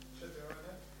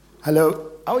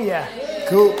Hello. Oh, yeah.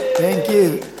 Cool. Thank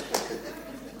you.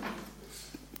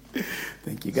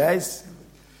 Thank you, guys.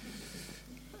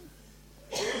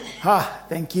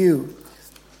 Thank you.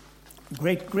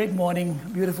 Great morning.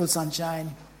 Beautiful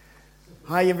sunshine.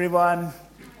 Hi, everyone.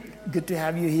 Good to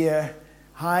have you here.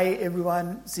 Hi,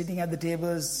 everyone sitting at the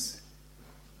tables.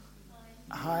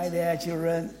 Hi there,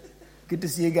 children. Good to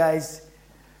see you guys.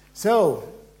 So,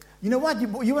 you know what? You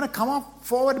want to come up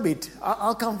forward a bit?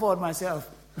 I'll come forward myself.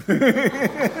 We'll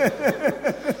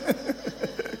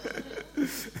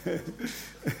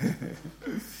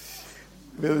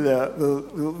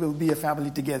be a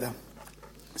family together.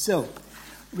 So,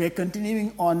 we're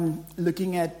continuing on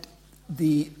looking at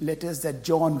the letters that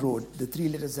John wrote, the 3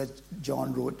 letters that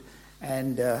John wrote.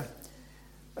 And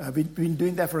we've been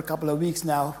doing that for a couple of weeks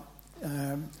now.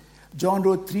 John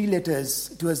wrote 3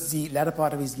 letters towards the latter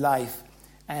part of his life.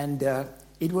 And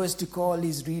it was to call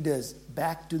his readers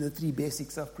back to the 3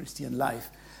 basics of Christian life: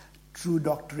 true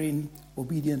doctrine,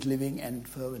 obedient living, and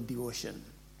fervent devotion.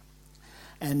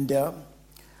 And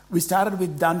we started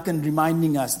with Duncan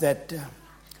reminding us that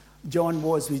John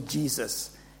was with Jesus,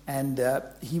 and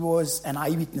he was an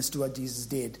eyewitness to what Jesus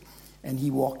did, and he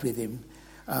walked with him.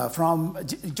 From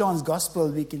John's gospel,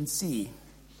 we can see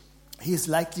he is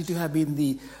likely to have been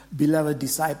the beloved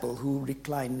disciple who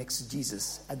reclined next to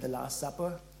Jesus at the Last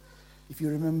Supper, if you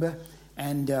remember.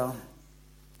 And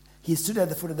he stood at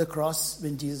the foot of the cross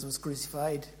when Jesus was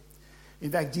crucified.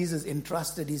 In fact, Jesus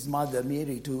entrusted his mother,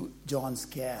 Mary, to John's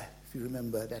care, if you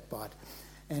remember that part.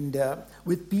 And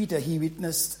with Peter, he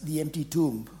witnessed the empty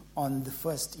tomb on the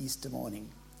first Easter morning.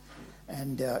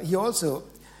 And he also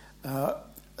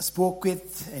spoke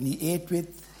with, and he ate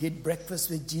with, he had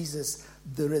breakfast with Jesus,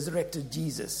 the resurrected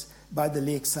Jesus, by the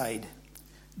lakeside.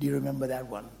 Do you remember that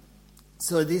one?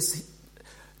 So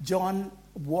John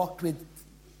walked with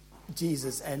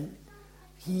Jesus, and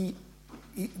his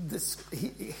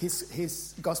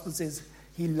gospel says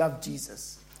he loved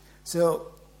Jesus. So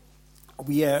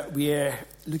we are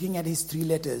looking at his 3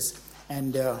 letters,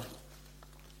 and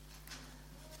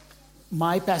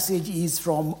my passage is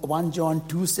from 1 John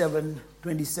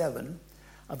 2:7-27.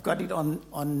 I've got it on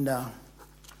a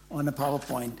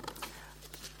PowerPoint.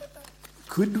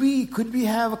 Could we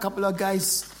have a couple of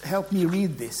guys help me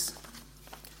read this?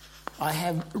 I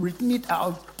have written it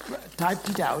out, typed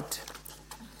it out,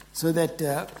 so that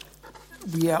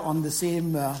we are on the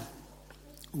same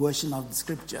version of the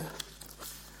scripture.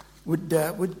 Would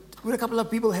a couple of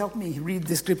people help me read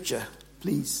the scripture,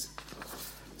 please?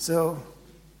 So,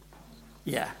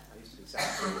 yeah.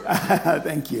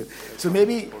 Thank you. So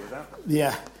maybe,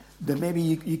 then maybe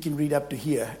you can read up to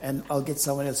here, and I'll get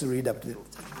someone else to read up to it.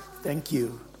 Thank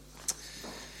you.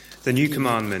 The new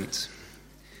commandment.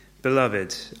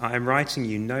 Beloved, I am writing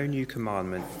you no new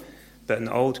commandment, but an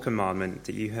old commandment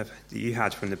that you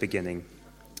had from the beginning.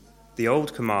 The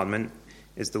old commandment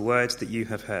is the words that you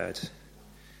have heard.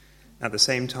 At the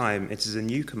same time, it is a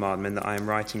new commandment that I am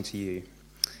writing to you,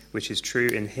 which is true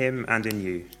in him and in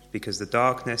you, because the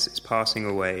darkness is passing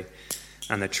away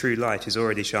and the true light is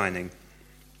already shining.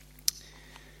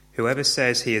 Whoever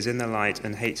says he is in the light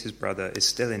and hates his brother is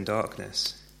still in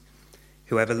darkness.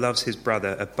 Whoever loves his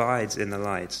brother abides in the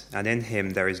light, and in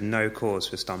him there is no cause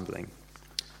for stumbling.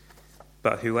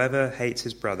 But whoever hates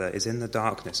his brother is in the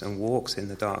darkness and walks in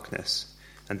the darkness,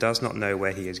 and does not know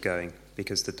where he is going,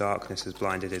 because the darkness has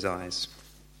blinded his eyes.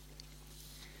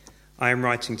 I am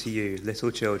writing to you,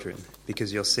 little children,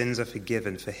 because your sins are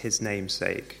forgiven for his name's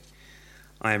sake.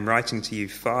 I am writing to you,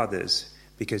 fathers,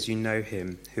 because you know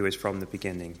him who is from the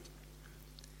beginning.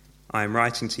 I am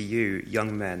writing to you,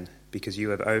 young men, because you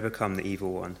have overcome the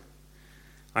evil one.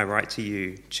 I write to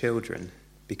you, children,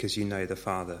 because you know the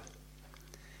Father.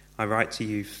 I write to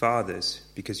you, fathers,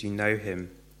 because you know him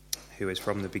who is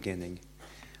from the beginning.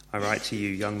 I write to you,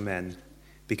 young men,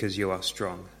 because you are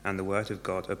strong, and the word of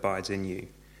God abides in you,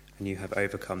 and you have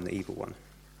overcome the evil one.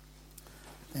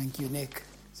 Thank you, Nick.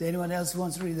 Is there anyone else who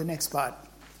wants to read the next part?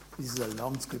 This is a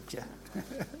long scripture.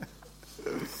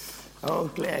 Oh,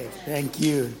 Claire, thank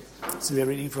you. So we're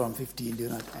reading from 15, do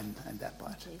not end that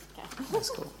part. That's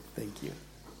cool. Thank you.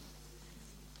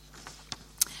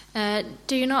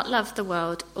 Do not love the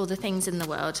world or the things in the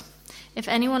world. If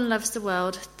anyone loves the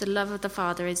world, the love of the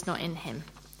Father is not in him.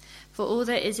 For all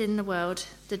that is in the world,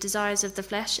 the desires of the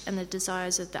flesh and the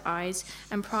desires of the eyes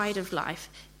and pride of life,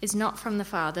 is not from the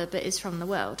Father, but is from the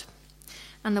world.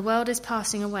 And the world is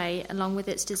passing away along with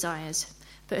its desires,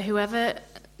 but whoever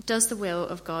does the will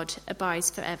of God abides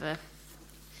forever.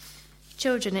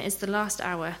 Children, it is the last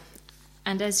hour,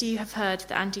 and as you have heard,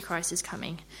 the Antichrist is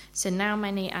coming, so now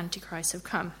many Antichrists have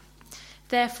come.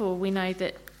 Therefore, we know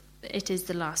that it is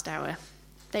the last hour.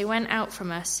 They went out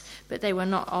from us, but they were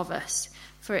not of us.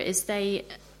 For if they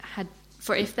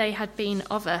had been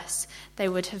of us, they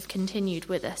would have continued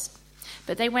with us.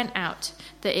 But they went out,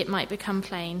 that it might become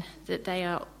plain that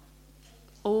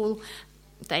all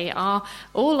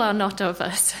are not of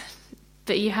us.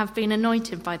 But you have been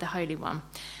anointed by the Holy One,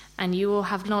 and you will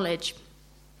have knowledge.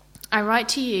 I write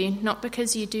to you not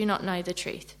because you do not know the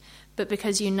truth, but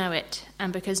because you know it,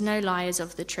 and because no lie is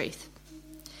of the truth.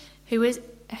 Who is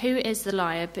the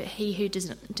liar but he who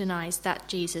denies that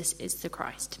Jesus is the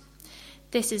Christ?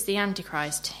 This is the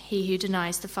Antichrist, he who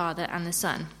denies the Father and the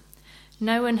Son.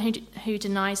 No one who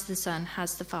denies the Son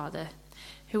has the Father.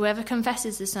 Whoever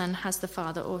confesses the Son has the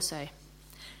Father also.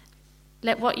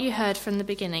 Let what you heard from the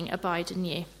beginning abide in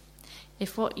you.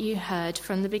 If what you heard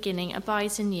from the beginning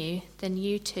abides in you, then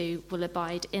you too will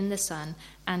abide in the Son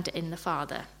and in the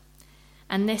Father.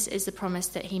 And this is the promise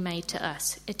that he made to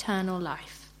us, eternal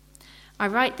life. I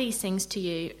write these things to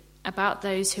you about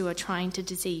those who are trying to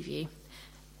deceive you,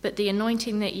 but the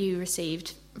anointing that you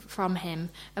received from him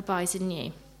abides in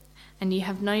you, and you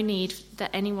have no need that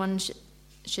anyone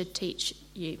should teach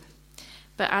you.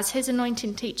 But as his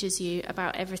anointing teaches you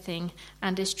about everything,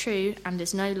 and is true and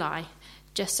is no lie,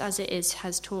 just as it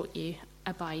has taught you,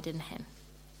 abide in him.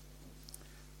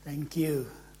 Thank you.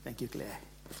 Thank you, Claire.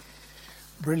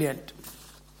 Brilliant.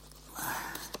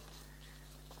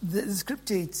 The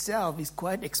scripture itself is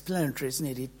quite explanatory, isn't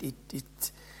it?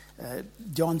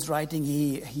 John's writing,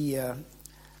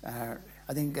 I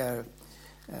think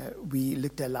we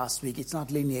looked at last week, it's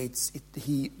not linear.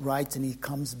 He writes and he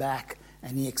comes back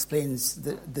and he explains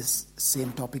this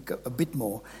same topic a bit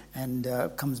more, and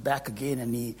comes back again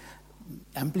and he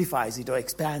amplifies it or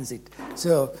expands it.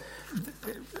 So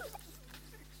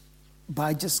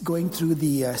by just going through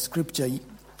the scripture,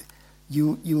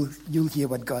 you'll hear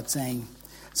what God's saying.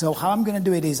 So how I'm going to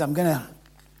do it is I'm going to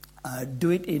do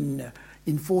it in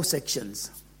 4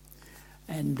 sections.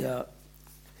 And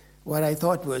what I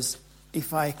thought was,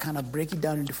 if I kind of break it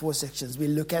down into 4 sections,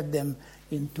 we'll look at them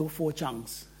into 4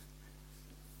 chunks.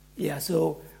 Yeah,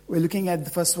 so we're looking at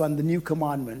the first one, the new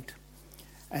commandment,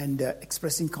 and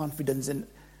expressing confidence and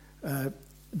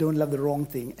don't love the wrong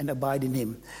thing and abide in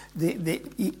him.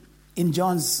 In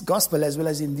John's gospel, as well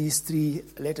as in these 3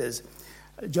 letters,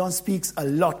 John speaks a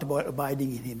lot about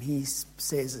abiding in him. He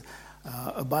says,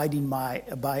 abide in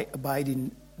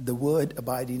the word,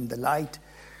 abide in the light.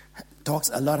 Talks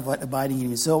a lot about abiding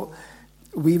in him. So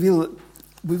we will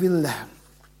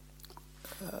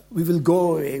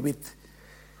go away with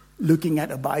looking at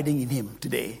abiding in him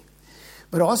today.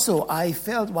 But also, I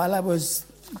felt while I was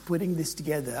putting this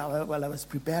together, while I was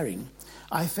preparing,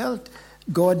 I felt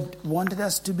God wanted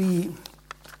us to be,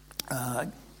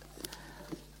 at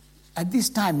this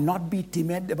time, not be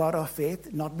timid about our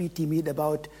faith, not be timid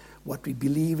about what we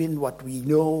believe in, what we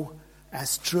know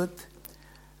as truth.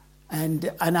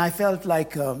 And I felt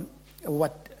like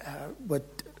what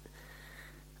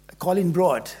Colin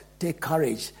brought, take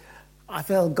courage. I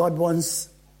felt God wants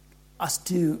us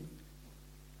to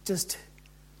just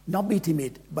not be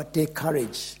timid, but take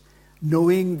courage,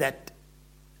 knowing that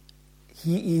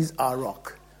he is our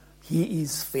rock. He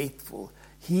is faithful.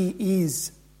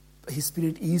 His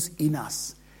Spirit is in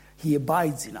us. He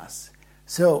abides in us.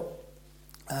 So,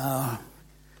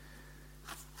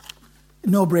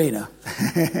 no-brainer.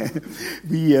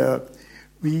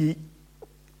 We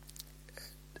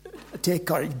take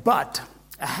courage. But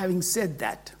having said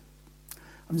that,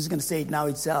 I'm just going to say it now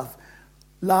itself.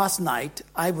 Last night,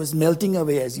 I was melting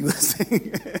away, as you were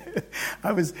saying.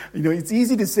 It's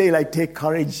easy to say, like, take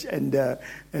courage, and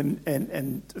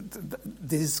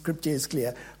this scripture is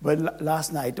clear. But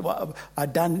last night,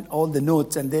 I'd done all the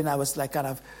notes, and then I was like, kind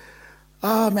of,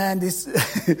 oh man, this.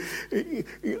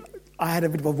 I had a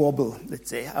bit of a wobble, let's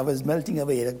say. I was melting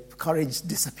away. The courage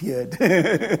disappeared,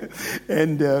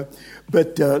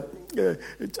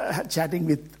 chatting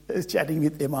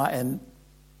with Emma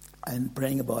and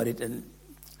praying about it, and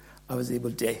I was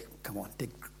able to, come on,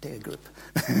 take a grip.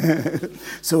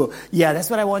 So, yeah, that's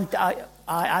what I want.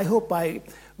 I hope I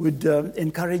would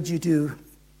encourage you to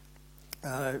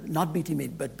not be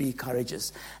timid, but be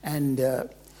courageous. And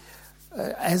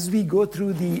as we go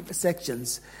through the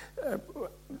sections,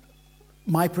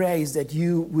 my prayer is that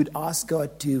you would ask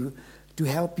God to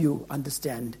help you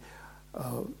understand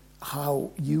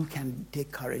how you can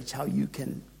take courage, how you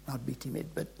can not be timid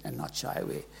and not shy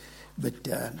away, but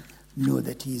know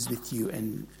that he is with you,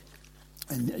 and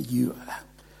you,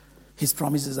 his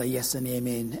promises are yes and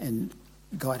amen, and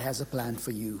God has a plan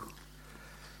for you.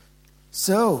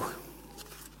 So,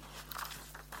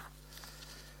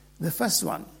 the first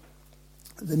one,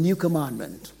 the new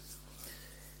commandment.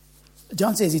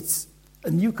 John says a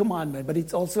new commandment, but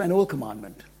it's also an old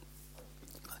commandment.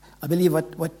 I believe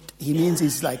what he means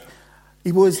is like,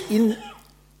 it was in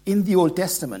the Old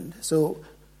Testament, so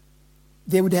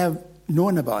they would have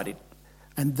known about it.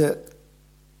 And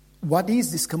what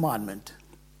is this commandment?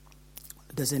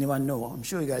 Does anyone know? I'm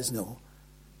sure you guys know.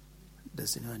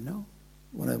 Does anyone know?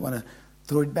 Want to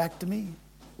throw it back to me?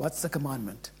 What's the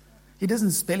commandment? He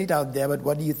doesn't spell it out there, but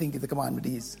what do you think the commandment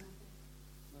is?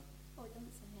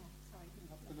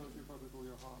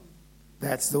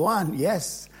 That's the one,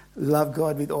 yes. Love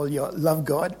God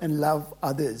and love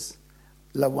others.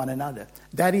 Love one another.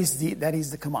 That is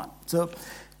the command. So,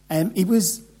 and it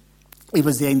was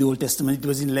there in the Old Testament, it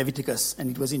was in Leviticus, and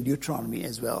it was in Deuteronomy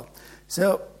as well.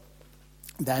 So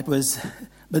that was,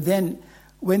 but then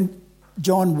when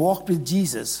John walked with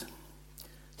Jesus,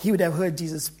 he would have heard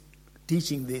Jesus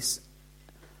teaching this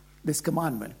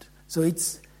commandment. So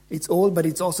it's old, but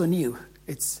it's also new.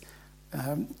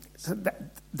 So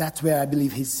that's where I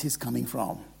believe he's coming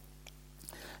from.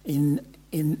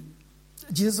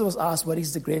 Jesus was asked, what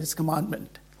is the greatest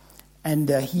commandment? And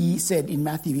he said, in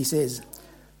Matthew,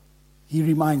 he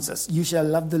reminds us, you shall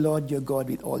love the Lord your God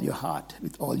with all your heart,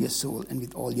 with all your soul, and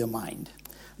with all your mind.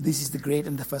 This is the great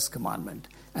and the first commandment.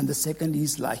 And the second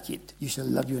is like it. You shall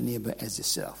love your neighbor as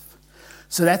yourself.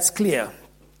 So that's clear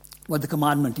what the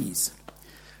commandment is.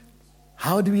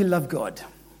 How do we love God?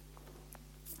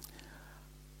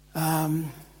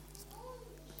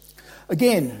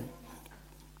 Again,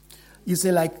 you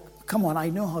say like, come on, I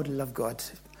know how to love God.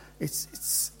 This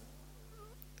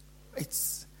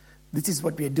is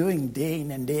what we are doing day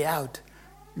in and day out.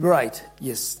 Right,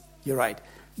 yes, you're right.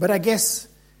 But I guess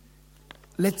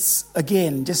let's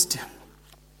again just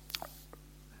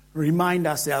remind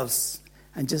ourselves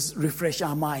and just refresh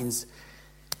our minds.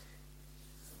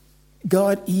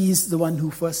 God is the one who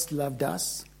first loved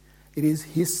us. It is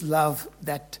his love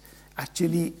that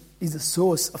actually is the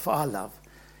source of our love.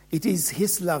 It is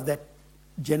his love that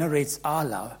generates our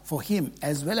love for him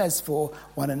as well as for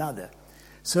one another.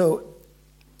 So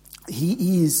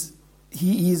he is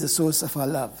the source of our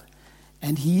love,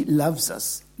 and he loves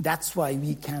us. That's why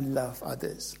we can love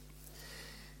others.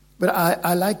 But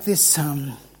I like this,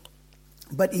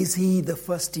 but is he the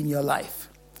first in your life?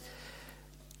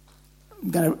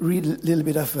 I'm going to read a little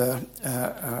bit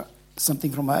of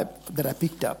something from that I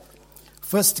picked up.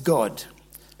 First, God.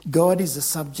 God is the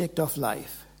subject of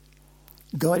life.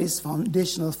 God is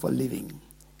foundational for living.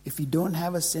 If we don't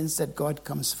have a sense that God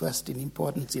comes first in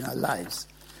importance in our lives,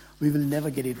 we will never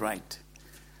get it right.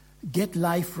 Get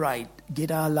life right.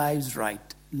 Get our lives right.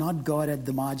 Not God at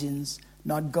the margins.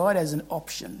 Not God as an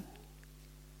option.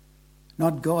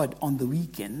 Not God on the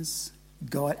weekends.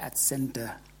 God at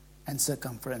center and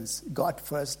circumference. God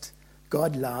first.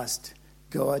 God last.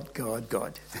 God, God,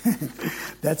 God.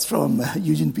 That's from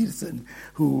Eugene Peterson,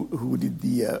 who did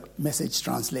the Message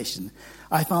translation.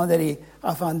 I found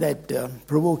that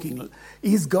provoking.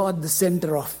 Is God the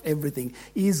center of everything?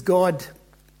 Is God?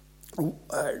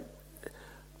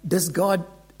 Does God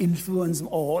influence,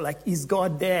 or like is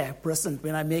God there present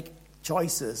when I make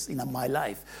choices in my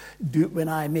life? When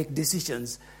I make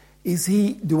decisions, is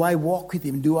he? Do I walk with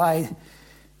him? Do I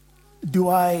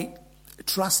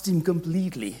trust him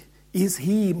completely? Is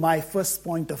he my first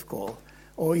point of call?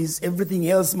 Or is everything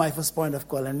else my first point of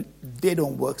call and they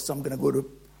don't work, so I'm going to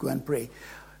go and pray?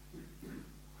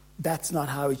 That's not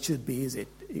how it should be, is it?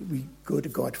 We go to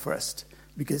God first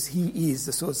because he is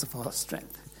the source of our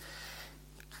strength.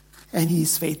 And he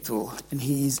is faithful and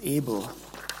he is able.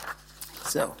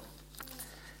 So,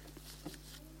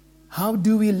 how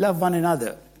do we love one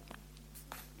another?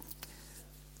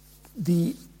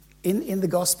 In the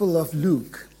Gospel of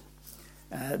Luke,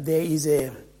 there is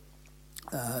a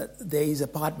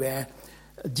part where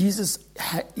Jesus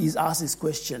is asked this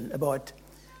question about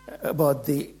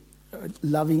the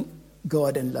loving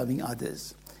God and loving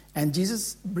others, and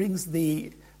Jesus brings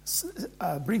the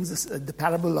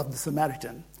parable of the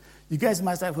Samaritan. You guys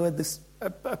must have heard this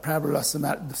parable of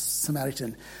the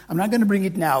Samaritan. I'm not going to bring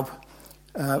it now.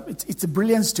 It's a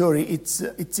brilliant story. It's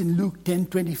in Luke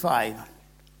 10:25.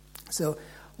 So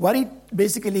what it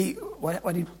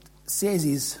says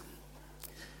is,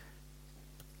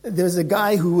 there was a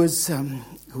guy who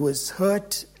was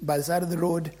hurt by the side of the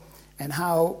road, and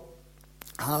how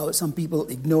some people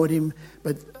ignored him,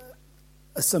 but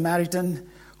a Samaritan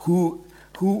who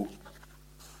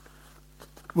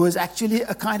was actually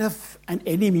a kind of an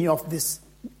enemy of this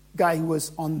guy who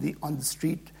was on the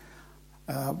street,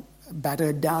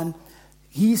 battered down.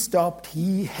 He stopped.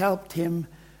 He helped him.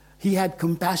 He had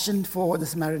compassion for the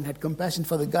Samaritan. Had compassion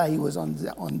for the guy who was on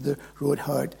the road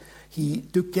hurt. He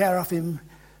took care of him,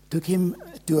 took him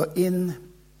to an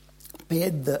inn,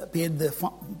 paid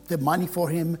the money for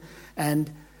him,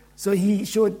 and so he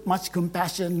showed much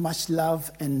compassion, much love,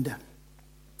 and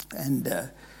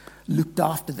looked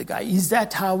after the guy. Is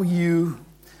that how you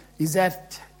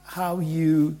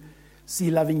see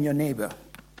loving your neighbor?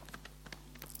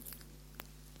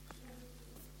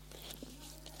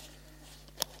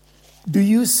 Do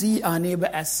you see our neighbor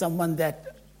as someone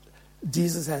that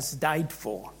Jesus has died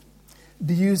for?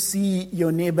 Do you see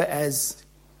your neighbor as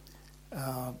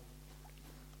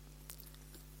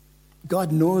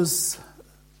God knows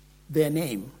their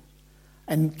name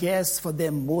and cares for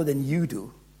them more than you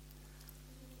do?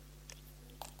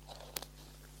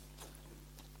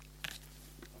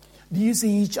 Do you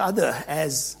see each other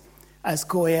as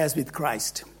co-heirs with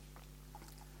Christ?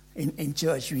 In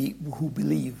church, we who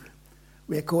believe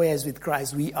we're co-heirs with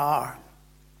Christ. We are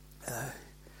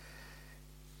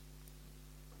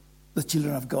the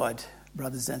children of God,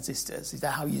 brothers and sisters. Is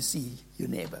that how you see your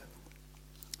neighbor?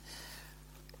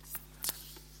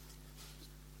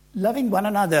 Loving one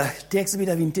another takes a bit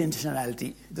of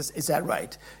intentionality. Is that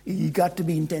right? You got to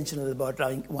be intentional about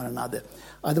loving one another.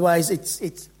 Otherwise,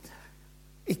 it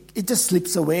just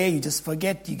slips away. You just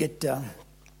forget. You get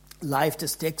life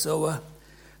just takes over.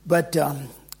 But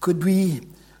could we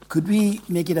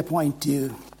make it a point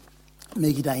to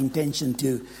make it our intention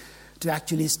to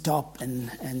actually stop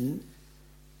and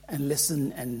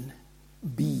listen and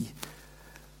be?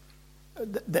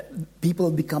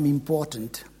 People become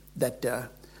important. That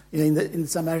in the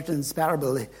Samaritan's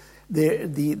parable, there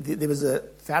was a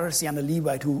Pharisee and a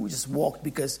Levite who just walked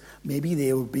because maybe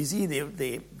they were busy,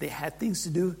 they had things to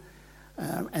do,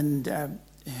 and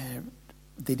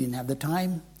they didn't have the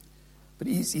time. But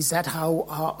is that how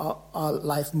our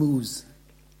life moves?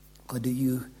 Or do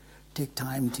you take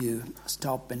time to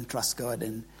stop and trust God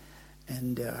and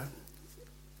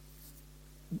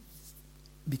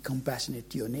be compassionate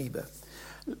to your neighbor?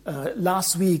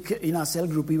 Last week in our cell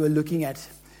group, we were looking at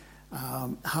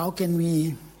how can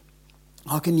we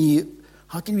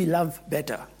love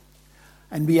better,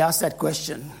 and we asked that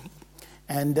question,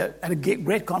 and had a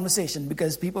great conversation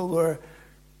because people were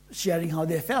sharing how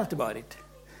they felt about it,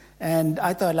 and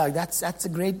I thought that's a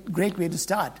great way to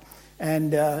start,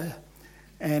 and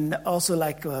also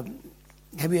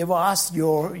have you ever asked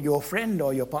your friend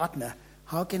or your partner,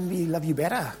 how can we love you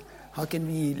better? How can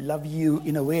we love you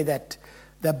in a way that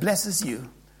blesses you?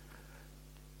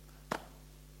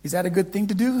 Is that a good thing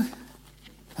to do?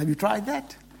 Have you tried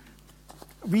that?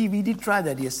 We did try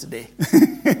that yesterday.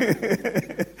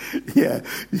 Yeah,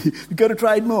 you got to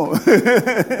try it more.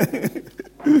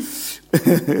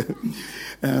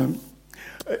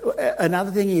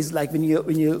 Another thing is when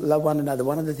you love one another.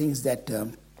 One of the things that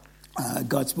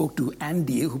God spoke to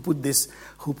Andy, who put this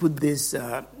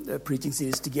preaching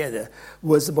series together,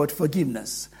 was about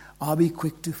forgiveness. Are we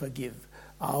quick to forgive?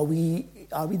 Are we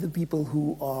the people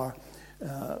who are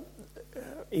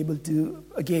able to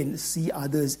again see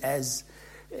others as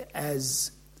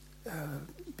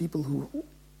people who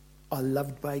are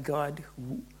loved by God,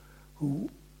 who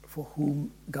for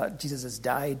whom Jesus has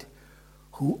died,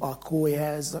 who are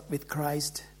co-heirs with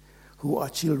Christ, who are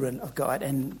children of God?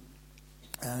 And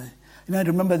I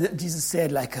remember that Jesus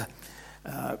said,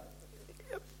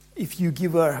 if you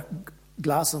give a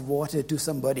glass of water to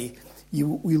somebody,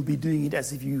 you will be doing it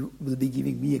as if you will be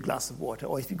giving me a glass of water.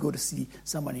 Or if you go to see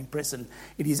someone in prison,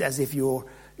 it is as if you're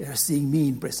seeing me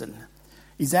in prison.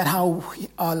 Is that how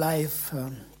our life?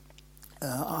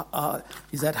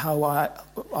 Is that how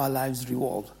our lives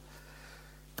revolve?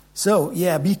 So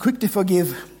be quick to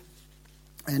forgive,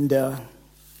 and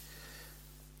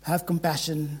have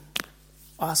compassion.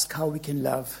 Ask how we can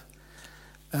love.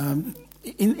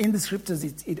 In the scriptures,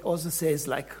 it also says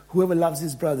whoever loves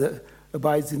his brother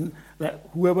abides in.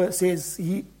 Whoever says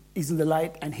he is in the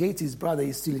light and hates his brother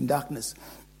is still in darkness.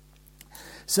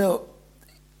 So,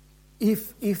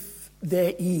 if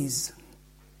there is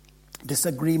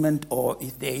disagreement or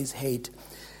if there is hate,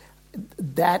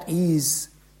 that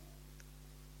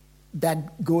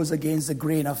goes against the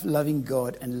grain of loving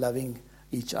God and loving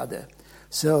each other.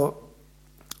 So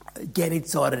get it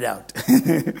sorted out.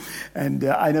 And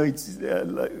I know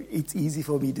it's easy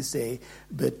for me to say,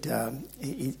 but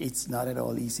it's not at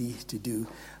all easy to do.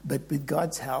 But with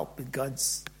God's help,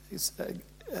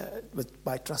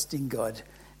 by trusting God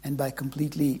and by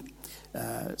completely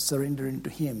surrendering to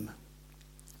Him,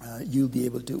 you'll be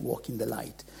able to walk in the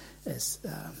light, as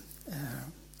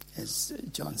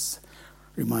John's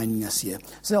reminding us here.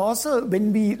 So also,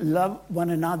 when we love one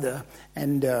another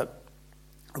and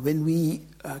when we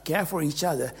care for each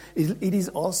other, it is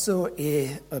also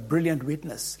a brilliant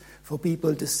witness for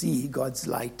people to see God's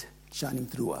light shining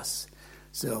through us.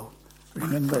 So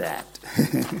Remember that.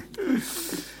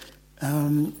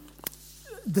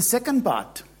 The second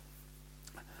part,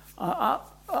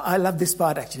 I love this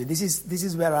part actually. This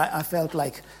is where I felt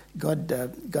like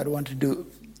God wanted to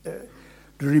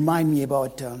remind me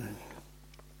about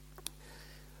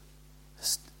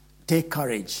take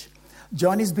courage.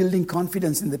 John is building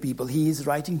confidence in the people he is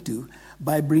writing to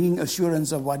by bringing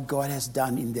assurance of what God has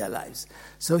done in their lives.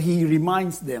 So he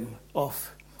reminds them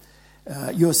of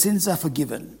your sins are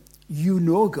forgiven. You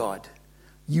know God.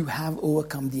 You have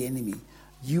overcome the enemy.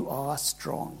 You are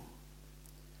strong.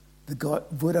 The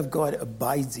word of God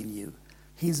abides in you.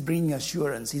 He's bringing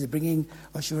assurance. He's bringing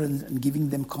assurance and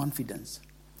giving them confidence.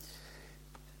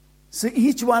 So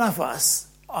each one of us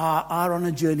are on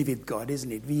a journey with God, isn't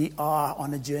it? We are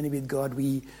on a journey with God.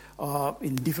 We are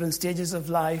in different stages of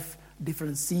life,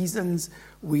 different seasons.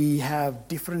 We have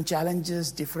different challenges,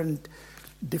 different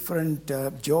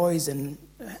joys and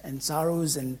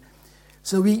sorrows. And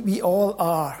so we all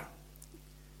are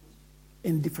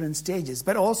in different stages.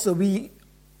 But also we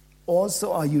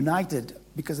also are united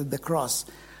because of the cross.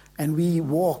 And we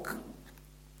walk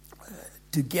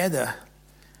together.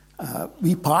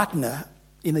 We partner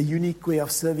in a unique way of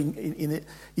serving, in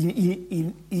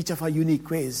each of our unique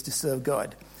ways to serve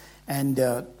God, and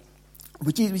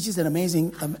which is an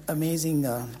amazing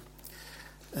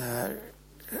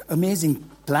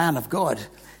plan of God,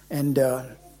 and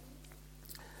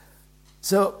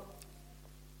so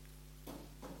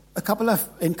a couple of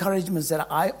assurances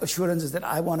that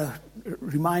I want to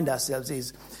remind ourselves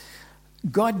is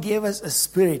God gave us a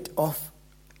spirit of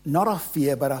not of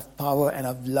fear but of power and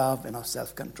of love and of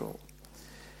self-control.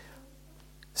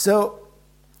 So,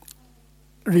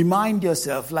 remind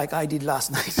yourself, like I did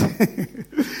last night,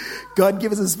 God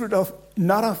gave us a spirit of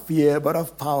not of fear, but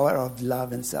of power, of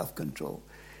love, and self-control.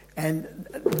 And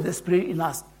the spirit in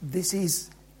us, this is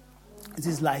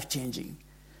life-changing.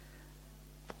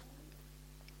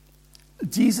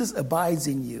 Jesus abides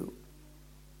in you.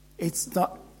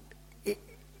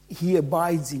 He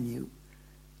abides in you.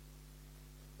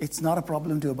 It's not a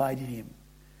problem to abide in him.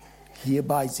 He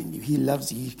abides in you. He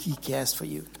loves you. He cares for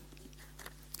you.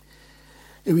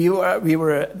 Nick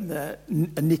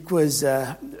was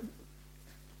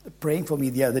praying for me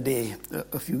the other day,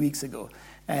 a few weeks ago,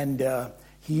 and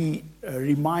he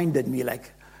reminded me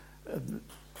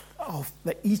of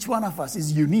that each one of us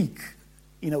is unique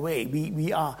in a way.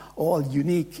 We are all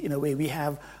unique in a way. We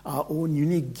have our own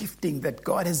unique gifting that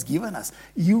God has given us.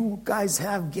 You guys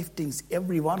have giftings,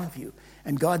 every one of you.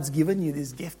 And God's given you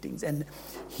these giftings, and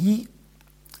He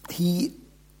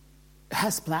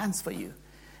has plans for you.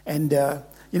 And I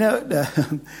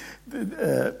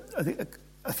think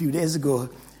a few days ago,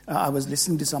 I was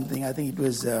listening to something. I think it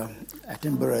was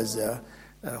Attenborough's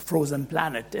Frozen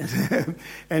Planet, and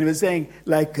it was saying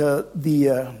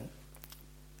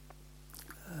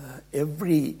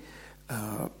every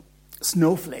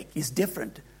snowflake is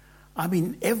different. I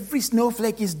mean, every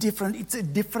snowflake is different. It's a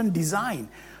different design.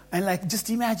 And just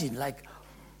imagine,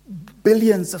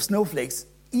 billions of snowflakes,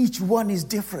 each one is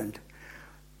different.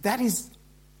 That is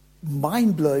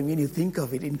mind-blowing when you think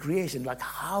of it in creation.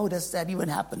 How does that even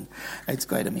happen? It's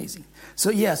quite amazing.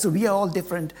 So we are all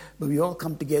different, but we all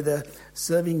come together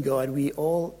serving God. We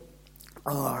all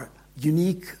are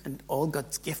unique and all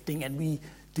God's gifting, and we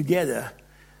together,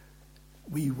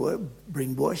 we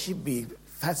bring worship, we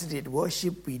facilitate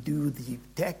worship, we do the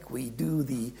tech, we do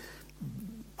the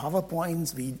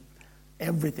PowerPoints,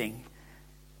 everything.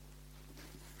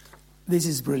 This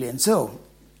is brilliant. So,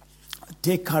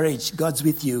 take courage. God's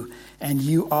with you, and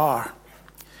you are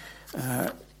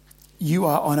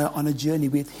on a journey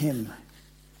with Him.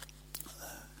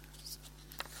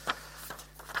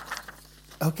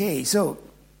 Okay, so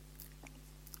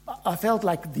I felt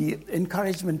like the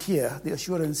encouragement here, the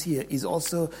assurance here, is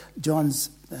also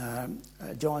John's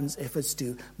efforts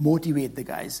to motivate the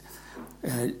guys.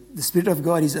 The Spirit of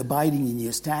God is abiding in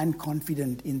you. Stand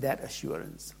confident in that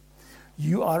assurance.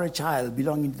 You are a child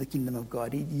belonging to the kingdom of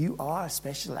God. You are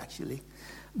special, actually.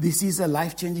 This is a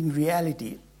life-changing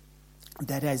reality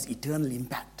that has eternal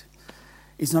impact.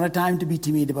 It's not a time to be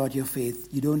timid about your faith.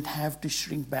 You don't have to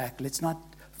shrink back. Let's not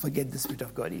forget the Spirit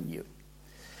of God in you.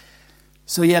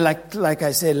 So like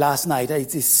I said last night,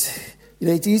 it's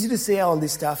easy to say all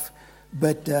this stuff,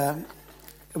 but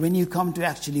when you come to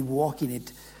actually walk in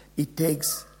it, it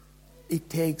takes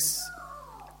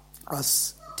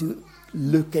us to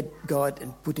look at God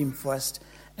and put Him first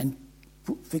and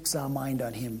fix our mind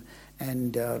on Him,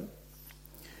 and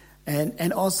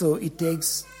also it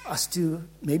takes us to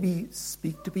maybe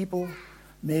speak to people,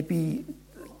 maybe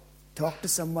talk to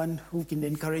someone who can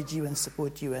encourage you and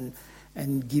support you and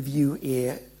give you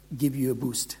a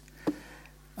boost.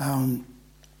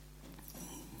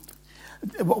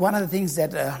 One of the things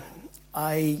that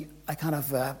I kind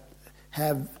of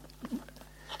have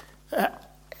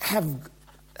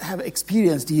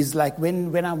experienced is like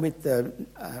when I'm with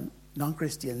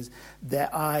non-Christians, that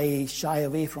I shy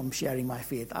away from sharing my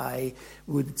faith. I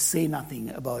would say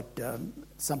nothing about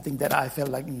something that I felt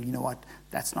like, you know what,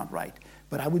 that's not right.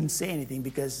 But I wouldn't say anything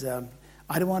because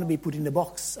I don't want to be put in the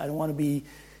box. I don't want to be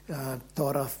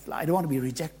thought of. I don't want to be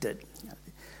rejected.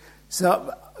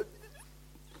 So,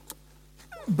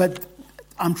 but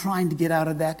I'm trying to get out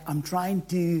of that. I'm trying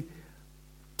to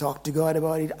talk to God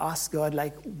about it, ask God,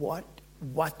 like, what,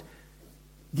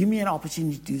 give me an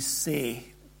opportunity to say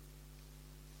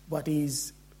what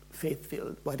is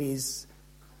faith-filled, what is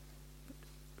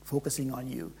focusing on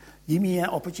you. Give me an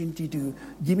opportunity to,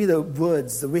 give me the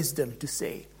words, the wisdom to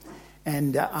say.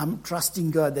 And I'm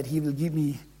trusting God that He will give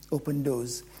me open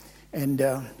doors. And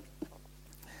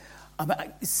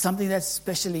something that's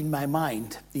special in my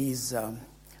mind is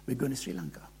we're going to Sri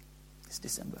Lanka this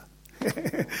December.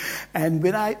 And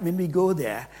when we go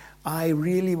there, I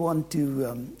really want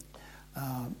to,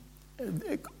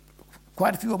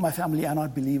 quite a few of my family are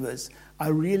not believers. I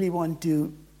really want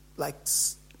to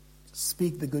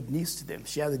speak the good news to them,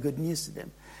 share the good news to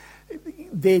them.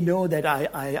 They know that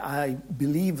I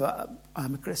believe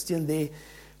I'm a Christian,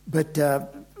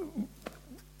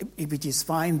 which is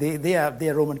fine. They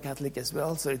are Roman Catholic as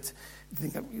well, so it's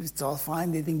all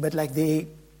fine. They think, but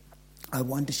I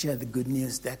want to share the good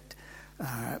news that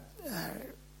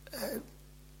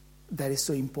is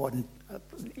so important.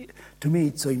 To me,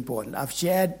 it's so important. I've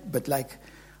shared, but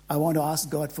I want to ask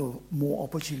God for more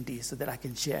opportunities so that I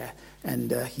can share,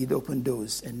 and He'd open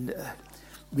doors, and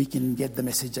we can get the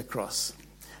message across.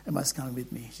 Emma's coming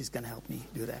with me. She's going to help me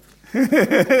do that.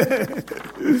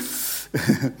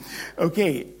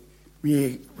 Okay,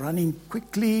 we're running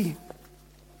quickly.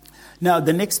 Now,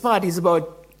 the next part is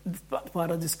about, part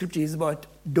of the scripture is about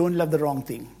don't love the wrong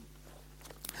thing.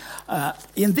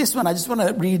 In this one, I just want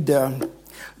to read,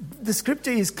 the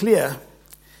scripture is clear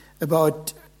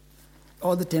about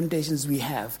all the temptations we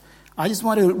have. I just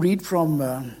want to read from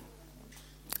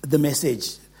the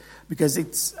Message, because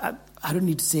it's, I don't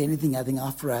need to say anything, I think,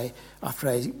 after I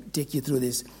take you through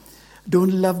this.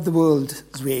 Don't love the world's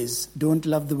ways. Don't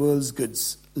love the world's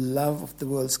goods. Love of the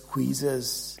world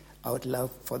squeezes out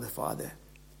love for the Father.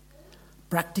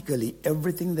 Practically,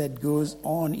 everything that goes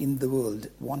on in the world,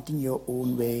 wanting your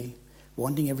own way,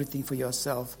 wanting everything for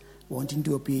yourself, wanting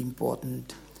to appear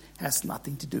important, has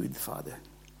nothing to do with the Father.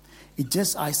 It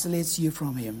just isolates you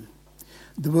from Him.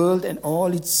 The world and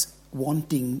all its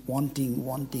wanting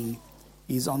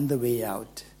is on the way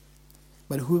out.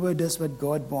 But whoever does what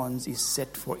God wants is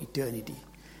set for eternity.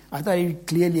 I thought it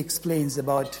clearly explains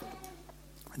about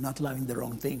not loving the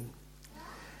wrong thing.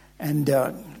 And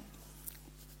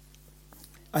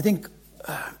I think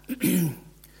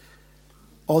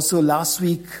also last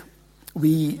week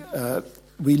we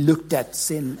looked at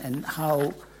sin and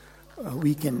how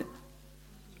we can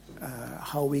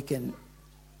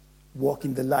walk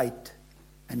in the light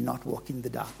and not walk in the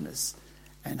darkness,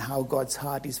 and how God's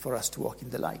heart is for us to walk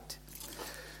in the light.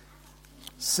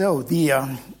 So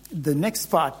the next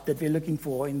part that we're looking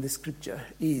for in the scripture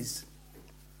is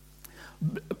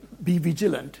be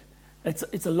vigilant.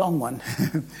 It's a long one,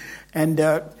 and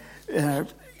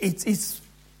it's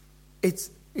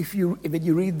when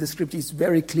you read the scripture, it's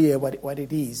very clear what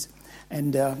it is.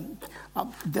 And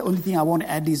the only thing I want to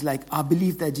add is our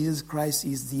belief that Jesus Christ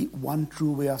is the one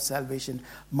true way of salvation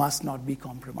must not be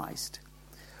compromised.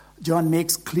 John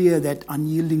makes clear that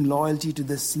unyielding loyalty to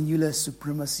the singular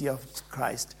supremacy of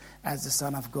Christ as the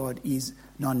Son of God is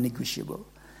non-negotiable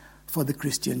for the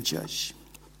Christian church.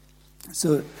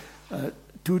 So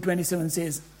 2:27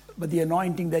 says, "But the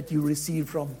anointing that you receive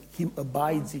from Him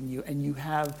abides in you, and you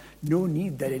have no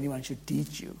need that anyone should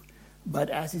teach you.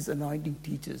 But as His anointing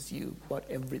teaches you about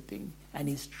everything, and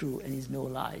is true and is no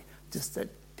lie, just that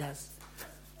it has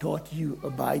taught you,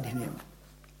 abide in Him."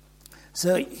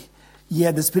 So,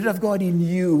 yeah, the Spirit of God in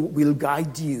you will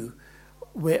guide you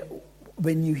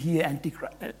when you hear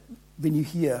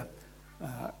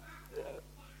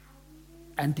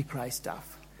Antichrist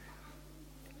stuff.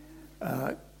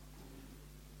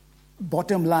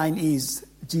 Bottom line is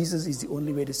Jesus is the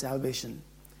only way to salvation,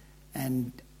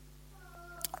 and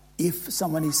if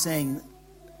someone is saying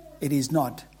it is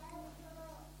not,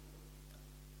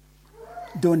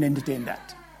 don't entertain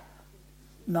that.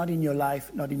 Not in your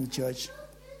life, not in the church.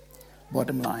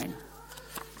 Bottom line.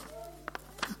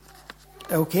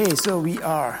 Okay, so we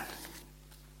are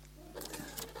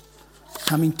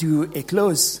coming to a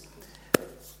close.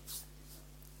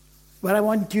 What I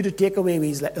want you to take away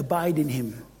is abide in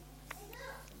Him.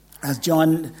 as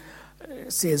John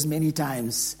says many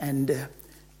times, and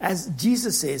as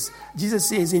Jesus says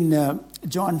in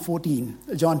John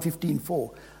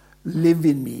 15:4, live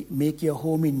in me, make your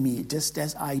home in me, just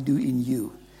as I do in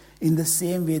you. In the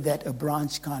same way that a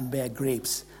branch can't bear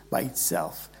grapes by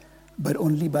itself, but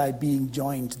only by being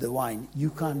joined to the vine. You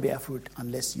can't bear fruit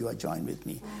unless you are joined with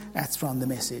me. That's from the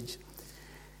Message.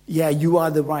 Yeah, you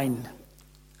are the vine.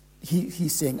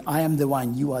 He's saying, I am the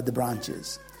vine, you are the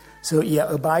branches. So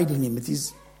yeah, abide in him. It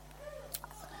is,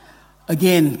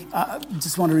 again, I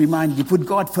just want to remind you, put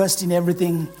God first in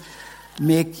everything.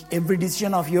 Make every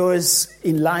decision of yours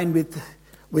in line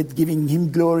with giving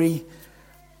him glory.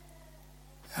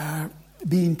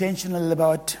 Be intentional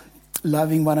about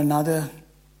loving one another.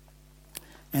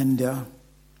 And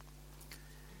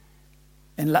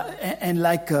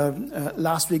like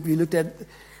last week we looked at,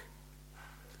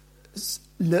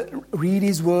 read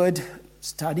his word,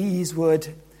 study his word.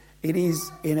 It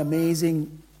is an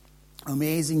amazing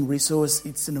resource.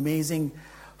 It's an amazing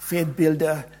faith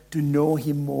builder to know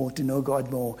him more, to know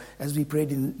God more. As we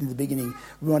prayed in the beginning,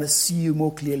 we want to see you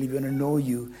more clearly. We want to know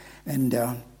you. And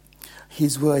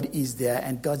his word is there.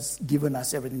 And God's given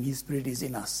us everything. His Spirit is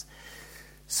in us.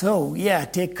 So, yeah,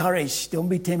 take courage. Don't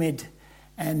be timid.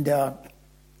 And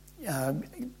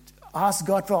ask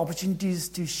God for opportunities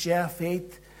to share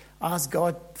faith. Ask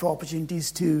God for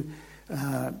opportunities to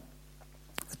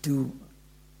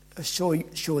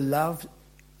show love,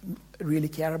 really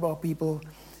care about people,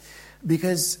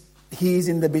 because he is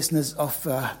in the business of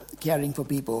caring for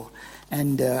people,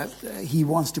 and he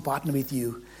wants to partner with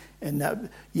you. And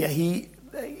he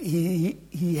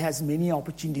has many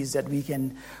opportunities that we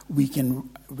can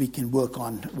work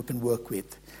on, we can work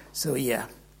with. So yeah,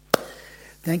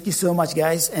 thank you so much,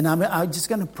 guys. And I'm just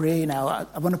going to pray now.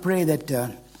 I want to pray that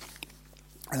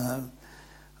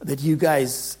that you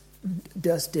guys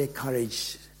just take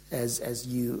courage as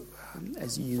you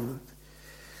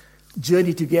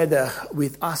journey together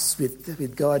with us,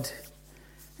 with God.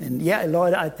 And yeah,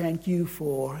 Lord, I thank you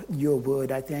for your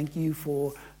word. I thank you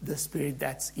for the Spirit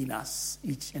that's in us,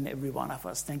 each and every one of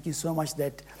us. Thank you so much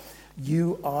that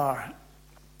you are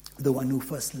the one who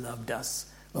first loved us.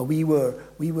 Well, we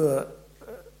were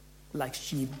like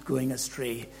sheep going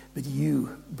astray, but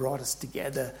you brought us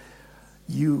together.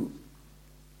 You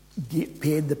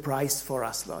paid the price for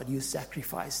us, Lord. You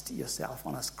sacrificed yourself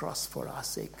on a cross for our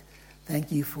sake.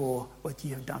 Thank you for what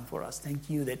you have done for us. Thank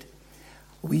you that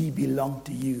we belong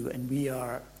to you, and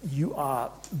you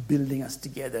are building us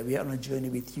together. We are on a journey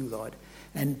with you, Lord.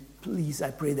 And please,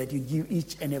 I pray that you give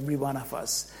each and every one of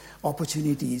us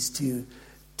opportunities to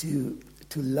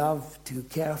love, to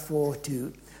care for,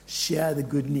 to share the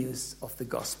good news of the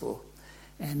gospel.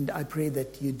 And I pray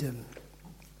that you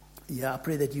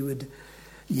would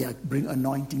bring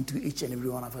anointing to each and every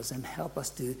one of us and help us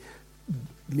to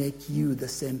make you the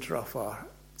center of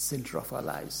our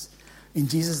lives. In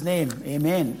Jesus' name,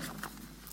 amen.